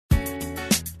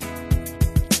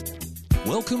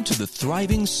Welcome to the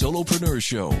Thriving Solopreneur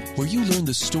Show, where you learn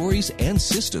the stories and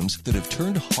systems that have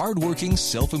turned hardworking,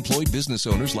 self-employed business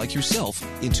owners like yourself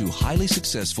into highly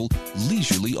successful,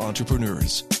 leisurely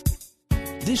entrepreneurs.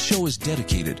 This show is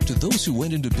dedicated to those who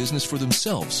went into business for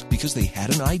themselves because they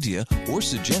had an idea or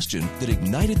suggestion that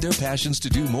ignited their passions to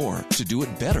do more, to do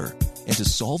it better, and to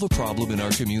solve a problem in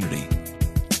our community.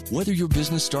 Whether your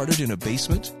business started in a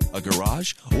basement, a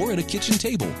garage, or at a kitchen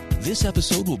table, this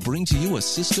episode will bring to you a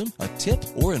system, a tip,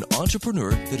 or an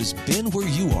entrepreneur that has been where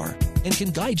you are and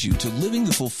can guide you to living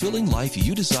the fulfilling life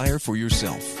you desire for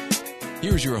yourself.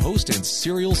 Here's your host and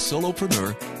serial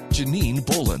solopreneur, Janine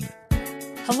Bolin.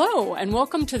 Hello, and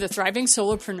welcome to the Thriving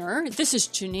Solopreneur. This is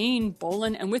Janine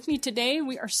Bolin, and with me today,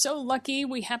 we are so lucky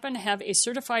we happen to have a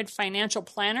certified financial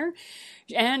planner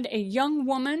and a young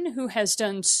woman who has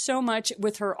done so much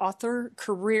with her author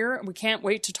career. We can't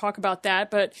wait to talk about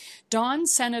that, but Dawn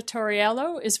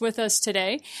Santoriello is with us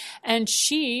today, and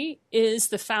she is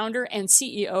the founder and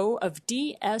CEO of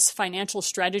DS Financial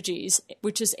Strategies,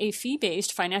 which is a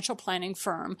fee-based financial planning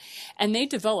firm, and they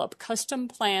develop custom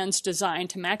plans designed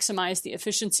to maximize the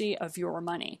efficiency of your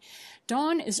money.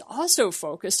 Dawn is also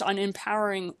focused on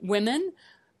empowering women,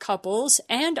 couples,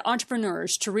 and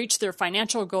entrepreneurs to reach their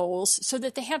financial goals so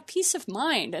that they have peace of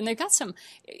mind and they've got some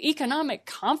economic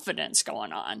confidence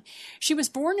going on. She was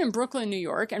born in Brooklyn, New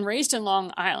York, and raised in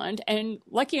Long Island, and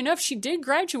lucky enough, she did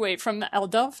graduate from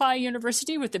Adelphi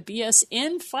University with a BS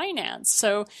in finance.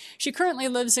 So she currently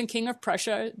lives in King of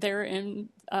Prussia there in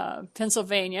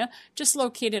Pennsylvania, just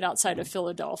located outside of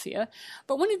Philadelphia.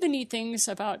 But one of the neat things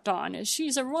about Dawn is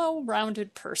she's a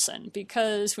well-rounded person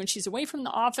because when she's away from the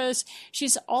office,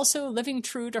 she's also living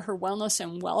true to her wellness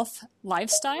and wealth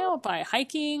lifestyle by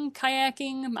hiking,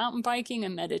 kayaking, mountain biking,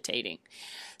 and meditating.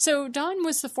 So Dawn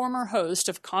was the former host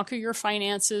of Conquer Your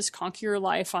Finances, Conquer Your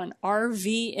Life on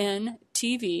RVN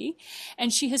TV,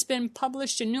 and she has been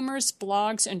published in numerous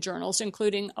blogs and journals,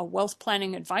 including A Wealth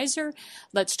Planning Advisor,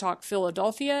 Let's Talk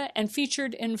Philadelphia, and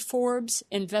featured in Forbes,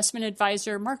 Investment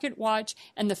Advisor, Market Watch,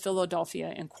 and the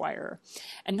Philadelphia Inquirer.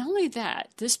 And not only that,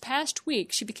 this past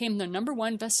week, she became the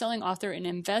 #1 best-selling author in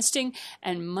investing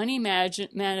and money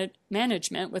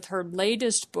management with her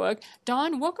latest book.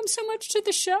 Dawn, welcome so much to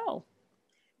the show.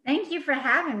 Thank you for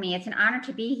having me. It's an honor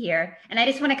to be here. And I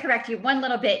just want to correct you one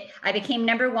little bit. I became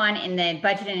 #1 in the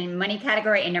budget and money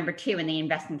category and #2 in the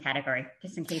investment category,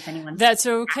 just in case anyone. That's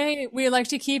okay. We like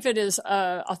to keep it as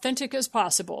authentic as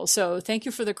possible. So thank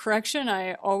you for the correction.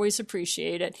 I always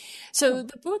appreciate it. So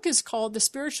the book is called The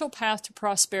Spiritual Path to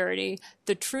Prosperity,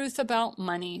 The Truth About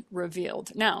Money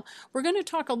Revealed. Now, we're going to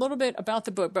talk a little bit about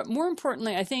the book, but more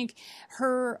importantly, I think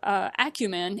her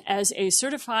acumen as a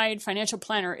certified financial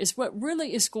planner is what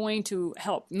really is going to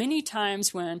help. Many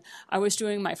times when I was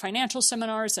doing my financial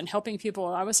seminars and helping people,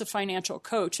 I was a financial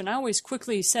coach, and I always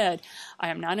quickly said, I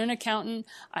am not an accountant,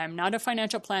 I am not a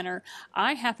financial planner,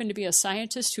 I happen to be a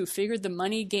scientist who figured the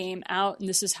money game out, and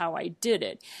this is how I did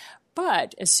it.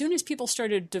 But as soon as people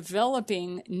started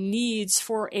developing needs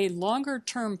for a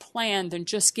longer-term plan than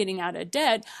just getting out of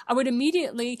debt, I would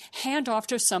immediately hand off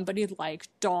to somebody like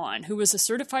Dawn, who was a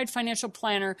certified financial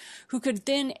planner who could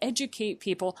then educate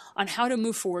people on how to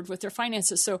move forward with their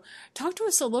finances. So talk to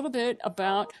us a little bit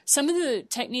about some of the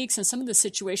techniques and some of the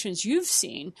situations you've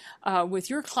seen with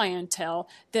your clientele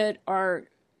that are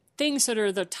things that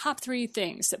are the top 3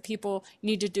 things that people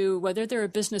need to do, whether they're a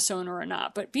business owner or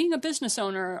not. But being a business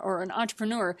owner or an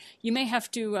entrepreneur, you may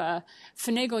have to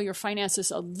finagle your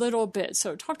finances a little bit.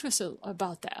 So talk to us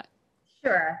about that.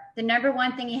 Sure. The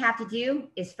 #1 thing you have to do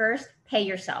is first pay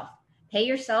yourself. Pay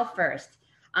yourself first.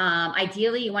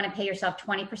 Ideally, you want to pay yourself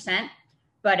 20%.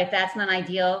 But if that's not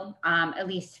ideal, at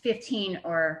least 15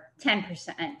 or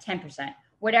 10%,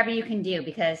 whatever you can do,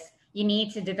 because you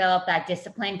need to develop that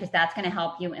discipline because that's going to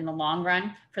help you in the long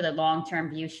run for the long-term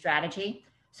view strategy.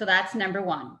 So that's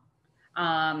 #1.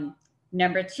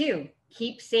 #2,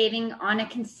 keep saving on a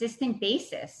consistent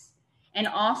basis. And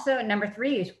also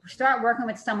 #3 is start working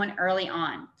with someone early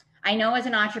on. I know as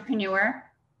an entrepreneur,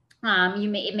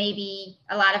 it may be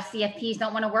a lot of CFPs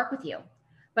don't want to work with you,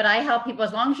 but I help people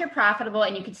as long as you're profitable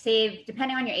and you could save,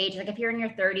 depending on your age, like if you're in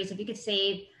your 30s, if you could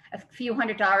save a few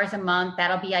 $100s a month,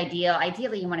 that'll be ideal.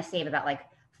 Ideally, you want to save about like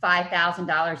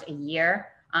 $5,000 a year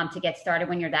to get started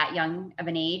when you're that young of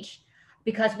an age.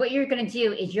 Because what you're going to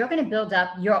do is you're going to build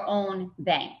up your own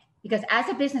bank. Because as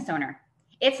a business owner,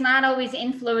 it's not always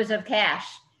inflows of cash.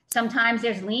 Sometimes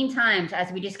there's lean times,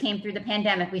 as we just came through the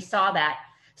pandemic. We saw that.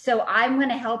 So I'm going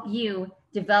to help you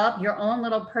develop your own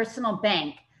little personal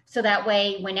bank. So that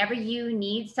way, whenever you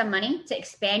need some money to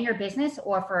expand your business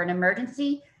or for an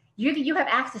emergency, you have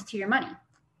access to your money.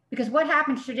 Because what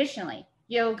happens traditionally?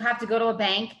 you'll have to go to a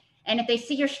bank. And if they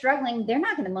see you're struggling, they're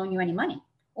not going to loan you any money.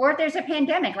 Or if there's a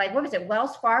pandemic, like what was it,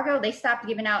 Wells Fargo, they stopped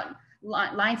giving out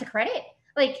lines of credit.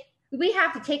 Like we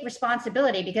have to take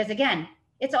responsibility because again,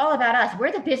 it's all about us.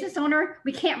 We're the business owner.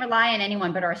 We can't rely on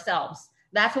anyone but ourselves.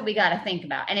 That's what we got to think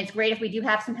about. And it's great if we do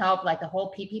have some help, like the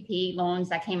whole PPP loans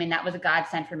that came in. That was a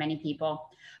godsend for many people.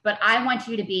 But I want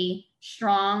you to be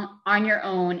strong on your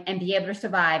own and be able to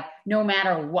survive no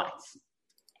matter what.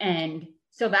 And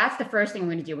so that's the first thing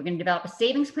we're going to do. We're going to develop a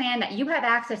savings plan that you have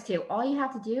access to. All you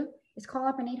have to do is call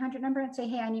up an 800 number and say,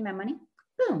 hey, I need my money.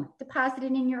 Boom, deposit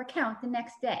it in your account the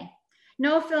next day.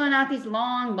 No filling out these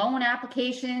long loan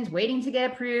applications, waiting to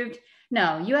get approved.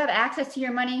 No, you have access to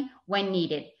your money when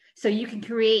needed. So you can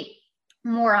create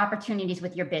more opportunities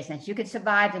with your business. You could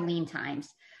survive the lean times.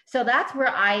 So that's where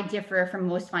I differ from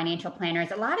most financial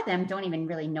planners. A lot of them don't even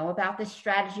really know about this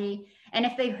strategy. And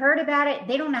if they've heard about it,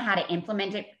 they don't know how to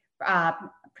implement it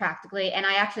practically. And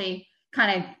I actually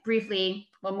kind of briefly,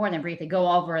 well, more than briefly, go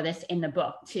over this in the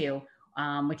book too,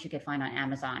 which you could find on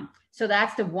Amazon. So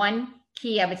that's the one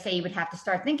key I would say you would have to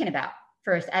start thinking about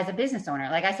first as a business owner.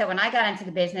 Like I said, when I got into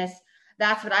the business,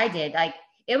 that's what I did. Like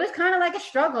it was kind of like a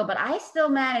struggle, but I still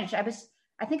managed.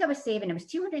 I think I was saving, it was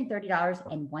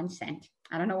 $230.01.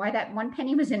 I don't know why that one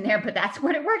penny was in there, but that's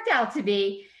what it worked out to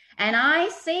be. And I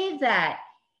saved that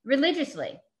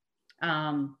religiously.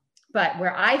 But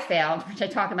where I failed, which I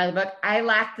talk about in the book, I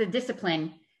lacked the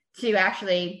discipline to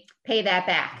actually pay that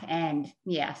back. And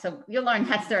yeah, so you'll learn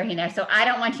that story in there. So I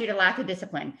don't want you to lack the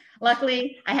discipline.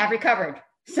 Luckily, I have recovered.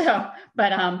 So,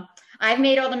 but I've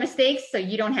made all the mistakes, so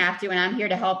you don't have to, and I'm here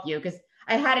to help you. Because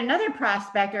I had another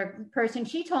prospect or person,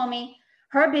 she told me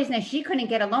her business, she couldn't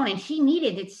get a loan and she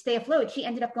needed it to stay afloat. She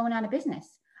ended up going out of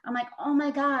business. I'm like, oh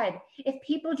my God, if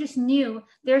people just knew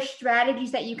there's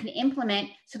strategies that you can implement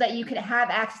so that you could have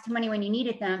access to money when you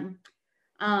needed them,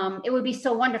 it would be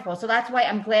so wonderful. So that's why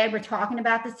I'm glad we're talking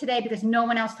about this today, because no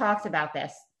one else talks about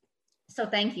this. So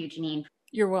thank you, Janine.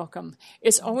 You're welcome.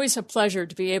 It's always a pleasure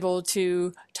to be able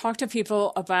to talk to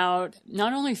people about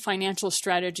not only financial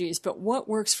strategies, but what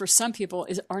works for some people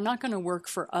are not going to work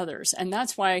for others. And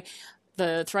that's why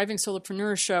the Thriving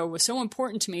Solopreneur show was so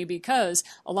important to me, because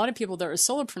a lot of people that are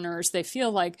solopreneurs, they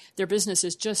feel like their business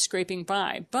is just scraping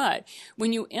by. But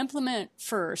when you implement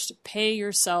first, pay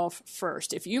yourself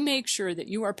first. If you make sure that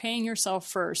you are paying yourself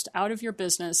first out of your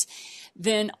business,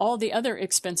 then all the other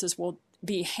expenses will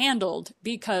be handled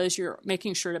because you're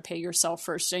making sure to pay yourself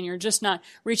first, and you're just not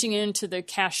reaching into the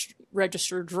cash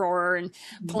register drawer and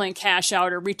pulling cash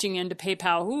out, or reaching into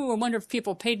PayPal. Ooh, I wonder if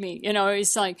people paid me. You know,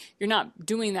 it's like you're not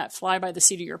doing that fly by the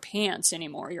seat of your pants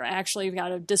anymore. You're actually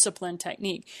got a discipline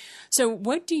technique. So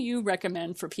what do you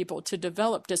recommend for people to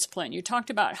develop discipline? You talked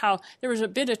about how there was a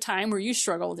bit of time where you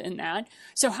struggled in that.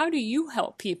 So how do you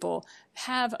help people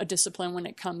have a discipline when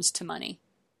it comes to money?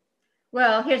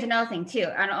 Well, here's another thing too.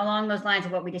 And along those lines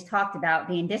of what we just talked about,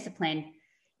 being disciplined,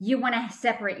 you want to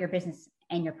separate your business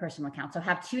and your personal account. So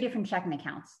have two different checking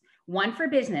accounts. One for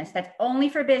business, that's only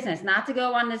for business, not to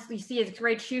go on this, you see a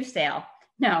great shoe sale.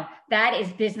 No, that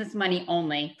is business money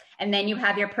only. And then you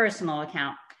have your personal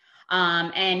account.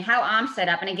 And how I'm set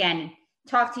up, and again,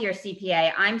 talk to your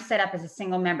CPA. I'm set up as a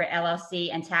single member LLC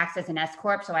and taxed as an S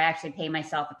Corp. So I actually pay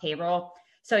myself a payroll.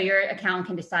 So your accountant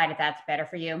can decide if that's better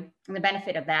for you. And the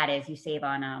benefit of that is you save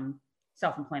on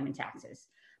self-employment taxes.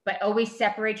 But always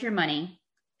separate your money.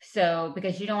 So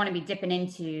because you don't want to be dipping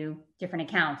into different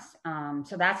accounts.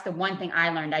 So that's the one thing I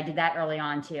learned. I did that early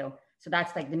on too. So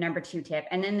that's like the number 2 tip.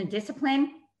 And then the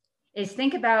discipline is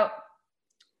think about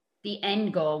the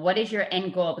end goal. What is your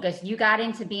end goal? Because you got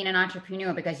into being an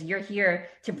entrepreneur because you're here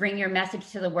to bring your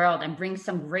message to the world and bring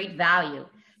some great value.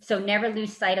 So never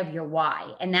lose sight of your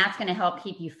why. And that's going to help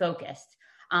keep you focused.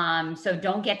 So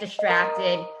don't get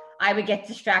distracted. I would get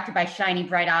distracted by shiny,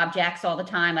 bright objects all the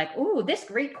time. Like, ooh, this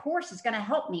great course is going to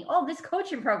help me. Oh, this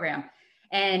coaching program.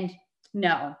 And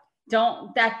no,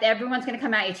 don't, that everyone's going to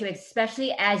come at you too,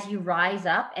 especially as you rise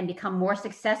up and become more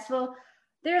successful.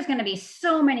 There's going to be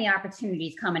so many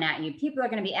opportunities coming at you. People are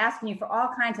going to be asking you for all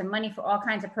kinds of money for all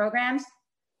kinds of programs.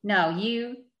 No,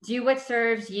 you do what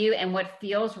serves you and what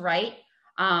feels right.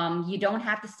 You don't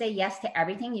have to say yes to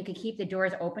everything. You can keep the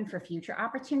doors open for future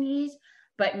opportunities,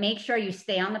 but make sure you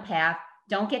stay on the path.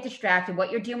 Don't get distracted.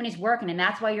 What you're doing is working, and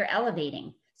that's why you're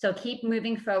elevating. So keep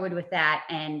moving forward with that,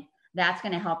 and that's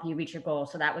going to help you reach your goal.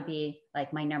 So that would be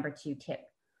like my number 2 tip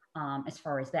as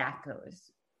far as that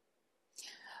goes.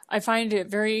 I find it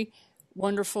very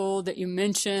wonderful that you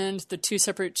mentioned the 2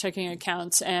 separate checking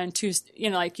accounts and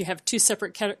like you have 2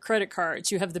 separate credit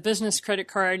cards. You have the business credit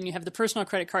card and you have the personal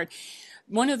credit card.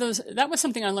 that was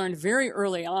something I learned very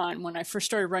early on when I first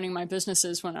started running my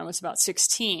businesses when I was about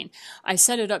 16. I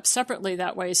set it up separately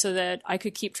that way so that I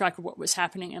could keep track of what was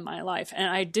happening in my life. And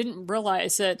I didn't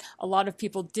realize that a lot of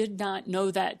people did not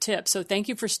know that tip. So thank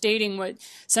you for stating what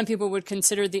some people would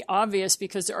consider the obvious,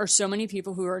 because there are so many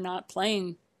people who are not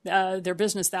playing their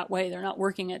business that way. They're not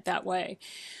working it that way.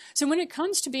 So when it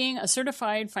comes to being a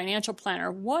certified financial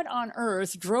planner, what on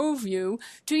earth drove you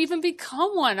to even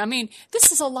become one? I mean,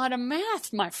 this is a lot of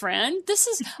math, my friend. This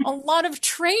is a lot of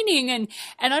training. And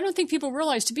I don't think people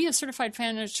realize, to be a certified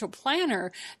financial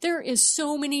planner, there is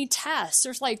so many tests.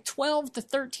 There's like 12 to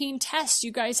 13 tests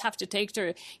you guys have to take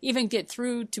to even get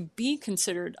through to be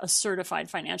considered a certified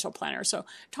financial planner. So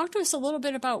talk to us a little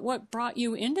bit about what brought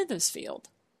you into this field.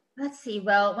 Let's see.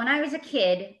 Well, when I was a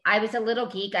kid, I was a little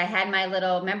geek. I had my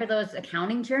little, remember those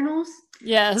accounting journals?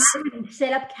 Yes. I would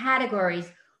set up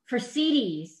categories for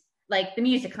CDs, like the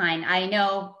music kind. I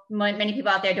know many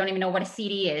people out there don't even know what a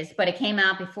CD is, but it came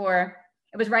out before,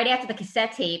 it was right after the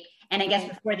cassette tape, and I guess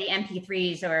before the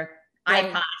MP3s or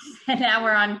iPods. And now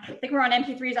I think we're on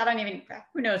MP3s.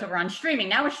 Who knows what we're on? Streaming.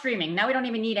 Now we're streaming. Now we don't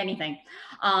even need anything.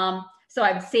 So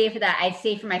I would save for that. I'd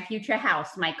save for my future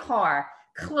house, my car,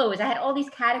 clothes. I had all these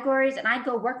categories, and I'd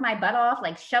go work my butt off,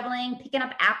 like shoveling, picking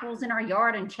up apples in our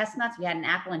yard and chestnuts. We had an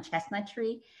apple and chestnut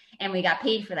tree, and we got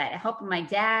paid for that. Helping my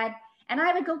dad, and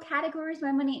I would go categorize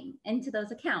my money into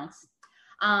those accounts.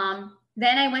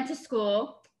 Then I went to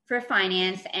school for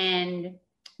finance, and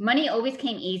money always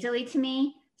came easily to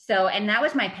me. So, and that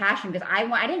was my passion, because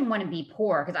I didn't want to be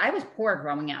poor, because I was poor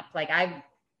growing up. Like, I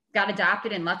got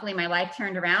adopted, and luckily my life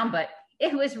turned around, but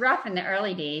it was rough in the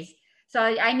early days. So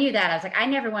I knew that. I was like, I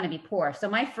never want to be poor. So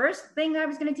my first thing I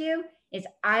was going to do is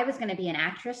I was going to be an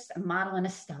actress, a model, and a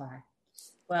star.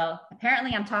 Well,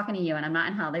 apparently I'm talking to you, and I'm not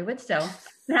in Hollywood, so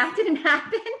that didn't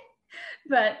happen.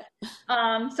 But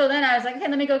so then I was like, okay,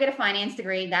 let me go get a finance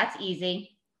degree. That's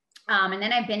easy. And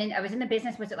then I was in the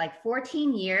business, was it like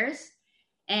 14 years?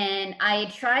 And I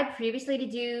had tried previously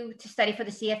to study for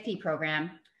the CFP program.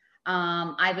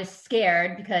 I was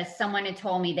scared because someone had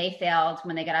told me they failed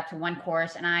when they got up to one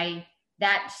course, and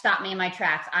that stopped me in my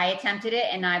tracks. I attempted it,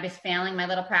 and I was failing my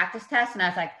little practice test, and I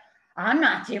was like, I'm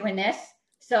not doing this.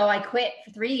 So I quit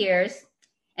for 3 years.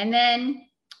 And then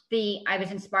I was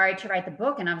inspired to write the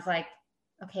book, and I was like,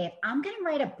 okay, if I'm going to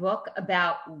write a book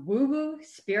about woo-woo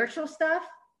spiritual stuff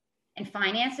and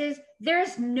finances,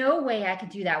 there's no way I could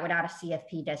do that without a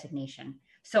CFP designation.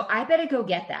 So I better go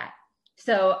get that.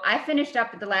 So I finished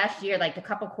up the last year, like a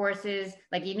couple courses,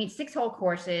 like you need 6 whole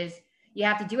courses. You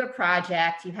have to do a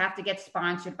project. You have to get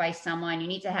sponsored by someone. You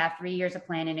need to have 3 years of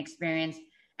planning experience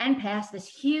and pass this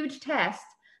huge test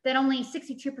that only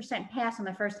 62% pass on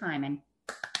the first time. And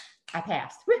I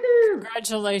passed. Woohoo!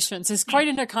 Congratulations. It's quite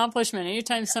an accomplishment.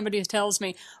 Anytime somebody tells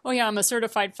me, oh yeah, I'm a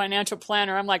certified financial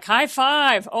planner, I'm like, high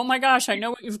five. Oh my gosh, I know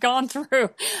what you've gone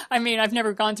through. I mean, I've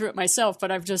never gone through it myself, but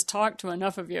I've just talked to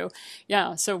enough of you.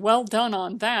 Yeah, so well done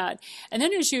on that. And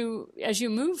then as you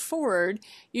move forward,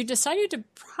 you decided to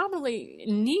probably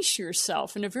niche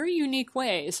yourself in a very unique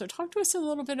way. So talk to us a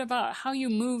little bit about how you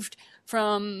moved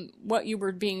from what you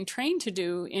were being trained to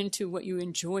do into what you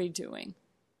enjoy doing.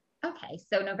 Okay,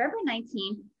 so November 5th,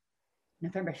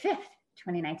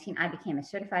 2019, I became a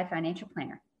certified financial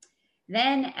planner.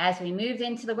 Then as we moved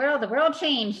into the world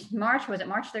changed. March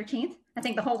 13th? I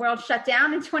think the whole world shut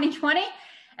down in 2020.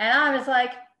 And I was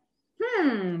like,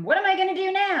 what am I going to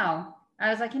do now? I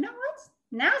was like, you know what?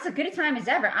 Now's as good a time as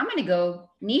ever. I'm going to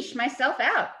go niche myself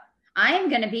out. I am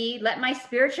going to let my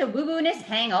spiritual woo-woo-ness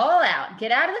hang all out,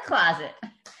 get out of the closet.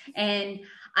 And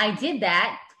I did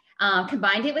that,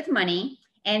 combined it with money.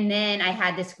 And then I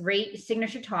had this great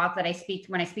signature talk that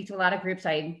when I speak to a lot of groups.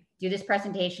 I do this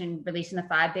presentation releasing the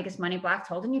 5 biggest money blocks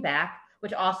holding you back,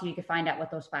 which also you can find out what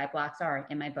those 5 blocks are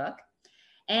in my book.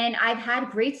 And I've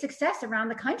had great success around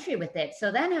the country with it.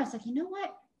 So then I was like, you know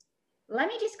what? Let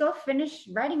me just go finish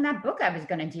writing that book I was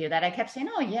going to do that I kept saying,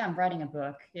 oh yeah, I'm writing a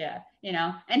book. Yeah.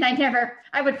 And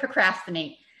I would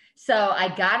procrastinate. So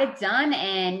I got it done.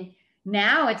 And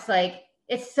now it's like,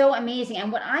 it's so amazing. And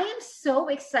what I am so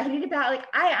excited about, like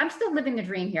I'm still living the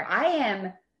dream here. I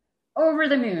am over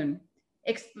the moon.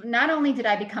 Not only did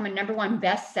I become a #1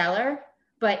 bestseller,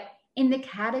 but in the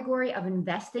category of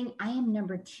investing, I am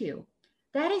 #2.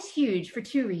 That is huge for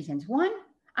 2 reasons. One,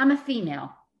 I'm a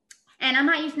female, and I'm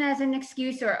not using that as an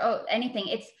excuse or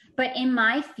anything. But in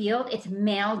my field, it's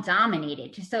male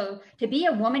dominated. So to be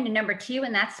a woman to #2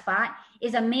 in that spot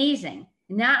is amazing.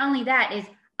 Not only that is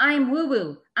I'm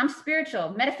woo-woo, I'm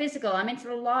spiritual, metaphysical, I'm into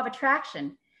the law of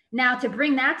attraction. Now, to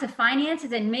bring that to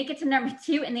finances and make it to number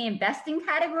 2 in the investing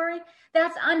category,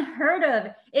 that's unheard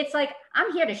of. It's like,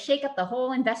 I'm here to shake up the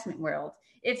whole investment world.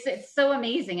 It's so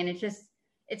amazing. And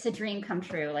it's a dream come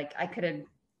true. Like I could have,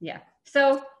 yeah.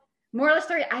 So moral of the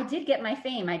story, I did get my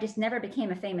fame. I just never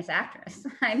became a famous actress.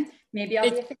 Maybe I'll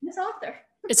be a famous author.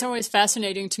 It's always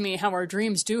fascinating to me how our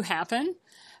dreams do happen,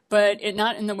 but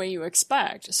not in the way you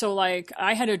expect. So like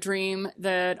I had a dream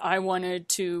that I wanted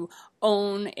to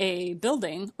own a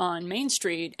building on Main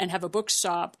Street and have a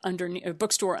bookstore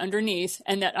underneath,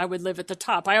 and that I would live at the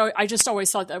top. I just always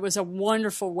thought that was a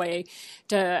wonderful way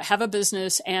to have a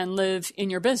business and live in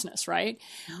your business, right?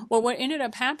 Mm-hmm. Well, what ended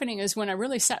up happening is when I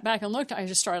really sat back and looked, I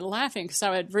just started laughing because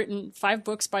I had written 5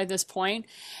 books by this point,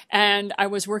 and I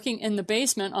was working in the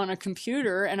basement on a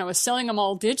computer, and I was selling them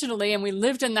all digitally, and we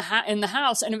lived in the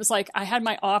house, and it was like I had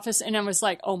my office, and I was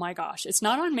like, oh my gosh, it's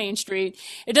not on Main Street.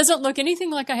 It doesn't look anything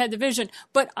like I had the vision,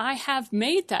 but I have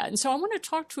made that. And so I want to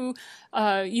talk to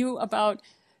you about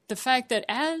the fact that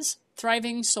as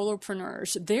thriving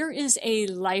solopreneurs, there is a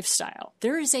lifestyle,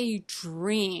 there is a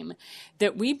dream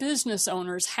that we business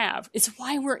owners have. It's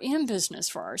why we're in business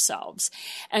for ourselves.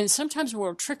 And sometimes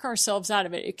we'll trick ourselves out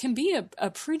of it. It can be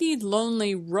a pretty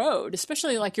lonely road,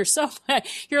 especially like yourself.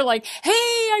 You're like, hey,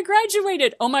 I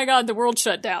graduated. Oh my God, the world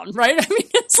shut down, right? I mean,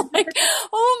 it's like,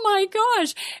 oh my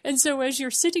gosh. And so as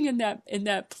you're sitting in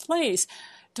that place,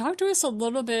 talk to us a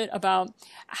little bit about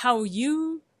how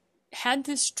you had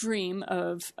this dream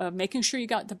of making sure you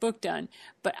got the book done,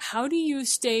 but how do you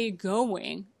stay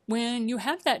going when you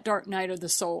have that dark night of the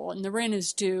soul and the rent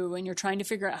is due and you're trying to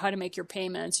figure out how to make your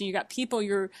payments and you got people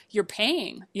you're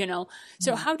paying,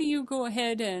 So how do you go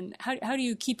ahead and how do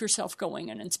you keep yourself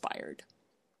going and inspired?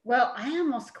 Well, I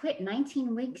almost quit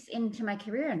 19 weeks into my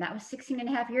career, and that was 16 and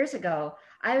a half years ago.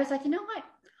 I was like, you know what?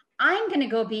 I'm going to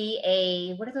go be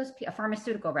a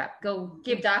pharmaceutical rep, go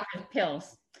give doctors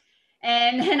pills.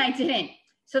 And then I didn't.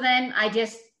 So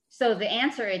the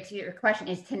answer to your question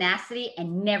is tenacity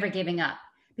and never giving up,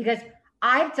 because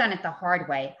I've done it the hard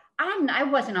way. I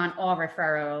wasn't on all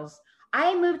referrals.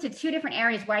 I moved to 2 different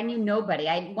areas where I knew nobody.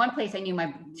 One place I knew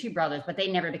my 2 brothers, but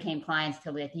they never became clients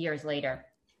till like years later.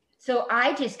 So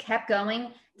I just kept going,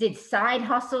 did side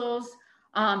hustles.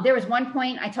 There was one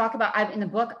point I talk about in the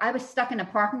book, I was stuck in a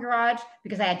parking garage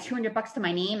because I had $200 to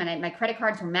my name and my credit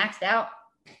cards were maxed out.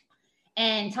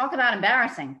 And talk about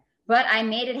embarrassing, but I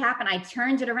made it happen. I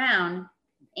turned it around.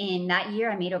 In that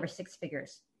year, I made over 6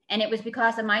 figures. And it was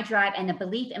because of my drive and the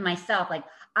belief in myself. Like,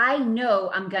 I know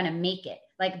I'm going to make it.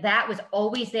 Like, that was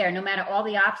always there, no matter all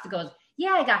the obstacles.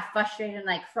 Yeah, I got frustrated and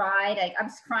like cried. I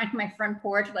was crying on my front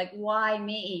porch, like, why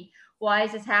me? Why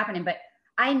is this happening? But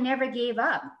I never gave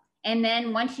up. And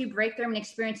then once you break through and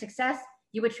experience success,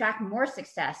 you attract more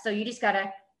success. So you just got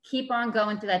to keep on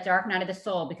going through that dark night of the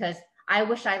soul, because I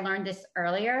wish I learned this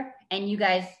earlier. And you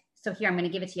guys, so here, I'm going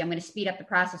to give it to you. I'm going to speed up the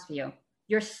process for you.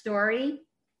 Your story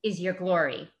is your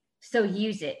glory. So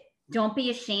use it. Don't be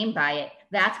ashamed by it.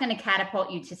 That's going to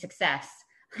catapult you to success.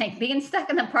 Like being stuck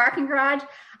in the parking garage,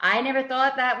 I never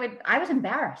thought I was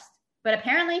embarrassed. But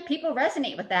apparently people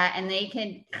resonate with that, and they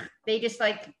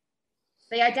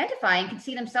identify and can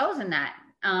see themselves in that.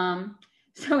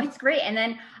 So it's great. And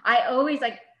then I always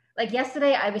like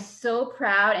yesterday, I was so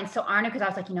proud and so honored because I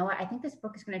was like, you know what? I think this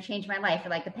book is going to change my life. For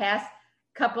like the past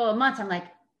couple of months, I'm like,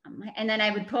 and then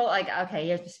I would pull like, okay,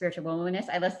 here's the spiritual wilderness.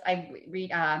 I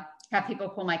read, have people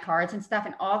pull my cards and stuff,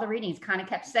 and all the readings kind of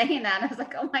kept saying that. And I was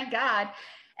like, oh my God.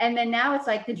 And then now it's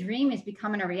like the dream is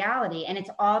becoming a reality. And it's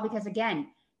all because, again,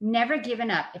 never giving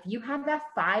up. If you have that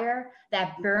fire,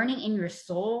 that burning in your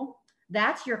soul,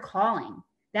 that's your calling.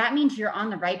 That means you're on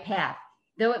the right path.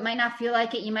 Though it might not feel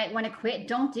like it, you might want to quit.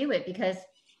 Don't do it, because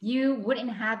you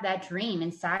wouldn't have that dream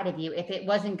inside of you if it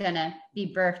wasn't going to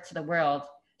be birthed to the world.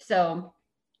 So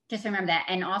just remember that.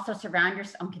 And also surround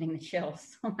yourself. I'm getting the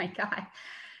chills. Oh my God.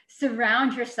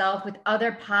 Surround yourself with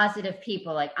other positive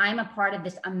people. Like, I'm a part of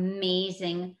this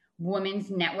amazing women's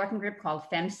networking group called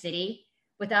Fem City.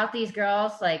 Without these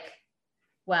girls,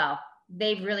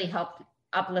 they've really helped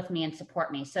uplift me and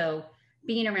support me. So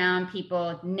being around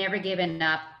people, never giving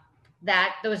up,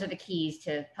 those are the keys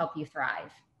to help you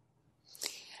thrive.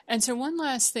 And so one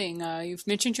last thing, you've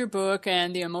mentioned your book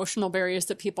and the emotional barriers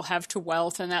that people have to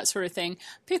wealth and that sort of thing.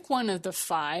 Pick one of the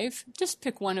 5, just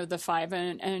pick one of the 5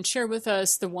 and share with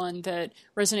us the one that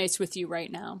resonates with you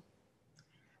right now.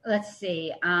 Let's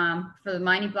see. For the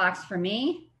money blocks for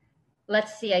me,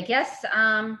 let's see, I guess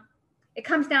it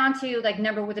comes down to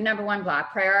the number 1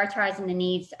 block, prioritizing the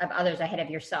needs of others ahead of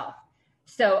yourself.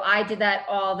 So I did that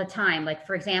all the time. Like,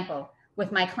 for example,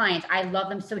 with my clients, I love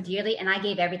them so dearly, and I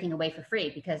gave everything away for free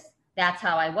because that's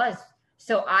how I was.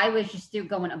 So I was just still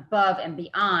going above and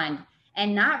beyond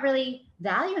and not really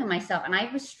valuing myself. And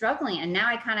I was struggling. And now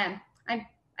I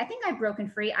think I've broken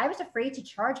free. I was afraid to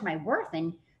charge my worth,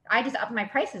 and I just upped my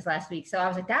prices last week. So I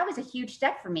was like, that was a huge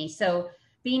step for me. So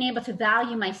being able to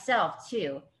value myself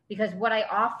too, because what I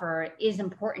offer is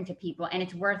important to people and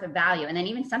it's worth a value. And then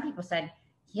even some people said,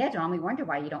 yeah, Dawn, we wonder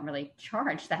why you don't really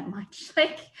charge that much.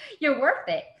 Like, you're worth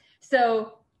it.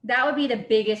 So that would be the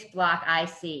biggest block I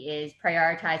see, is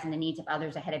prioritizing the needs of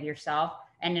others ahead of yourself.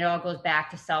 And it all goes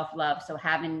back to self-love. So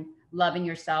loving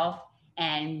yourself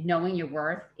and knowing your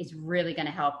worth is really going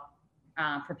to help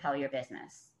propel your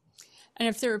business. And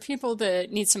if there are people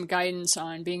that need some guidance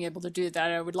on being able to do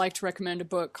that, I would like to recommend a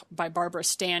book by Barbara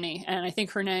Stanny. And I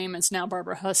think her name is now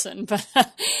Barbara Husson. But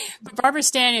Barbara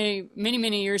Stanny, many,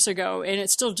 many years ago, and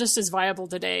it's still just as viable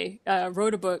today,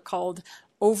 wrote a book called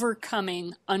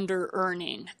Overcoming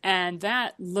Under-Earning. And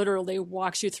that literally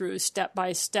walks you through step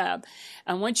by step.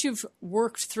 And once you've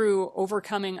worked through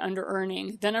overcoming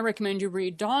under-earning, then I recommend you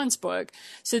read Dawn's book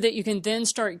so that you can then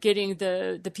start getting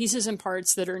the pieces and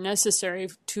parts that are necessary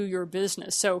to your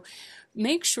business. So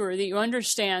make sure that you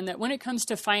understand that when it comes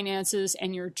to finances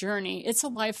and your journey, it's a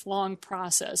lifelong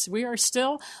process. We are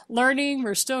still learning,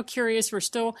 we're still curious, we're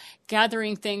still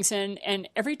gathering things in. And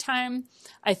every time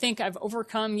I think I've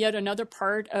overcome yet another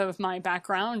part of my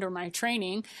background or my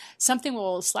training, something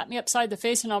will slap me upside the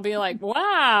face and I'll be like,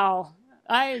 wow,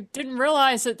 I didn't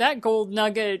realize that gold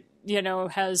nugget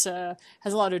has a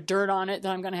lot of dirt on it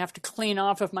that I'm going to have to clean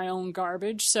off of my own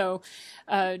garbage. So,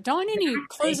 Dawn,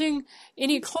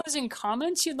 any closing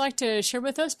comments you'd like to share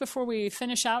with us before we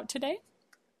finish out today?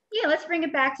 Yeah, let's bring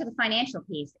it back to the financial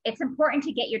piece. It's important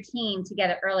to get your team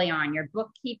together early on, your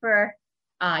bookkeeper,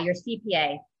 your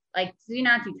CPA. Like, do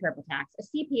not do TurboTax. A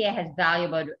CPA has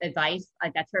valuable advice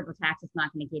like that TurboTax is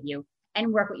not going to give you,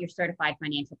 and work with your certified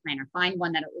financial planner. Find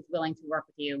one that is willing to work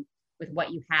with you with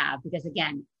what you have, because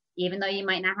again, even though you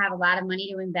might not have a lot of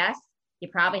money to invest, you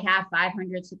probably have $500,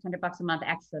 $600 a month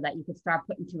extra that you could start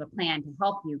putting to a plan to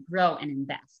help you grow and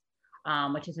invest,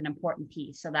 which is an important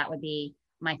piece. So that would be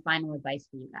my final advice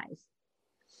for you guys.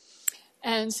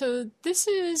 And so this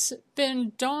has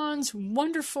been Dawn's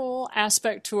wonderful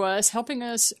aspect to us, helping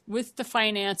us with the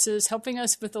finances, helping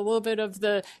us with a little bit of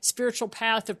the spiritual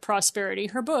path of prosperity.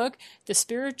 Her book, The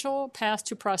Spiritual Path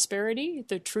to Prosperity,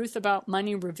 The Truth About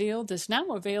Money Revealed, is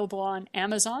now available on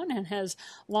Amazon and has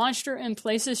launched her in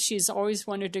places she's always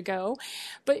wanted to go.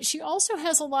 But she also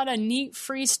has a lot of neat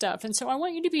free stuff. And so I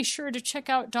want you to be sure to check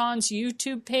out Dawn's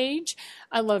YouTube page.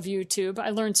 I love YouTube.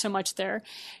 I learned so much there.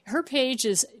 Her page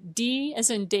is D as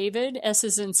in David, S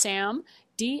as in Sam,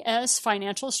 DS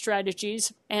Financial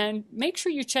Strategies, and make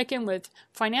sure you check in with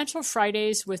Financial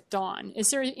Fridays with Dawn. Is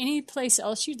there any place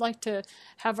else you'd like to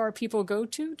have our people go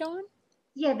to, Dawn?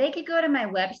 Yeah, they could go to my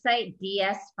website,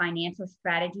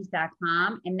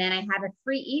 dsfinancialstrategies.com, and then I have a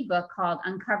free ebook called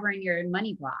Uncovering Your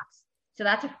Money Blocks. So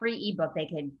that's a free ebook they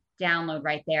could download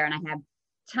right there, and I have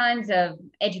tons of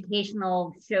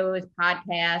educational shows,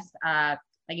 podcasts,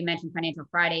 like you mentioned, Financial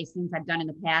Fridays, things I've done in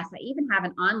the past. I even have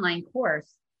an online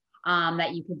course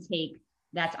that you can take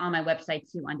that's on my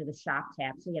website too, under the shop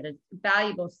tab. So yeah, there's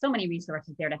valuable, so many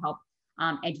resources there to help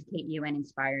educate you and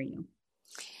inspire you.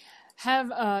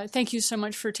 Thank you so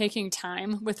much for taking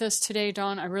time with us today,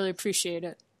 Dawn. I really appreciate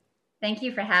it. Thank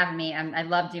you for having me. I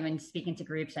love speaking to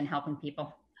groups and helping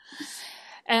people.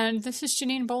 And this is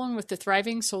Janine Bolin with the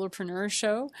Thriving Solopreneur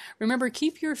Show. Remember,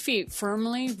 keep your feet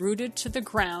firmly rooted to the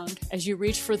ground as you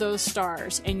reach for those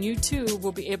stars, and you too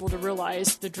will be able to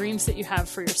realize the dreams that you have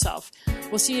for yourself.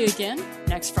 We'll see you again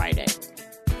next Friday.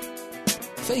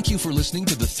 Thank you for listening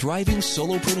to the Thriving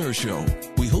Solopreneur Show.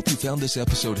 We hope you found this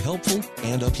episode helpful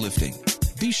and uplifting.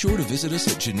 Be sure to visit us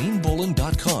at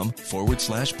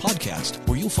JanineBolin.com/podcast,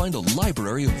 where you'll find a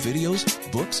library of videos,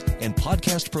 books, and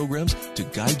podcast programs to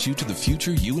guide you to the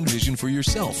future you envision for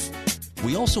yourself.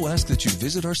 We also ask that you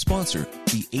visit our sponsor,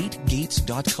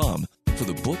 the8gates.com, for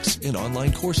the books and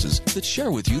online courses that share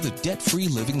with you the debt-free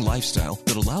living lifestyle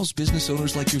that allows business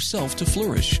owners like yourself to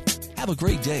flourish. Have a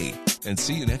great day, and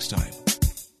see you next time.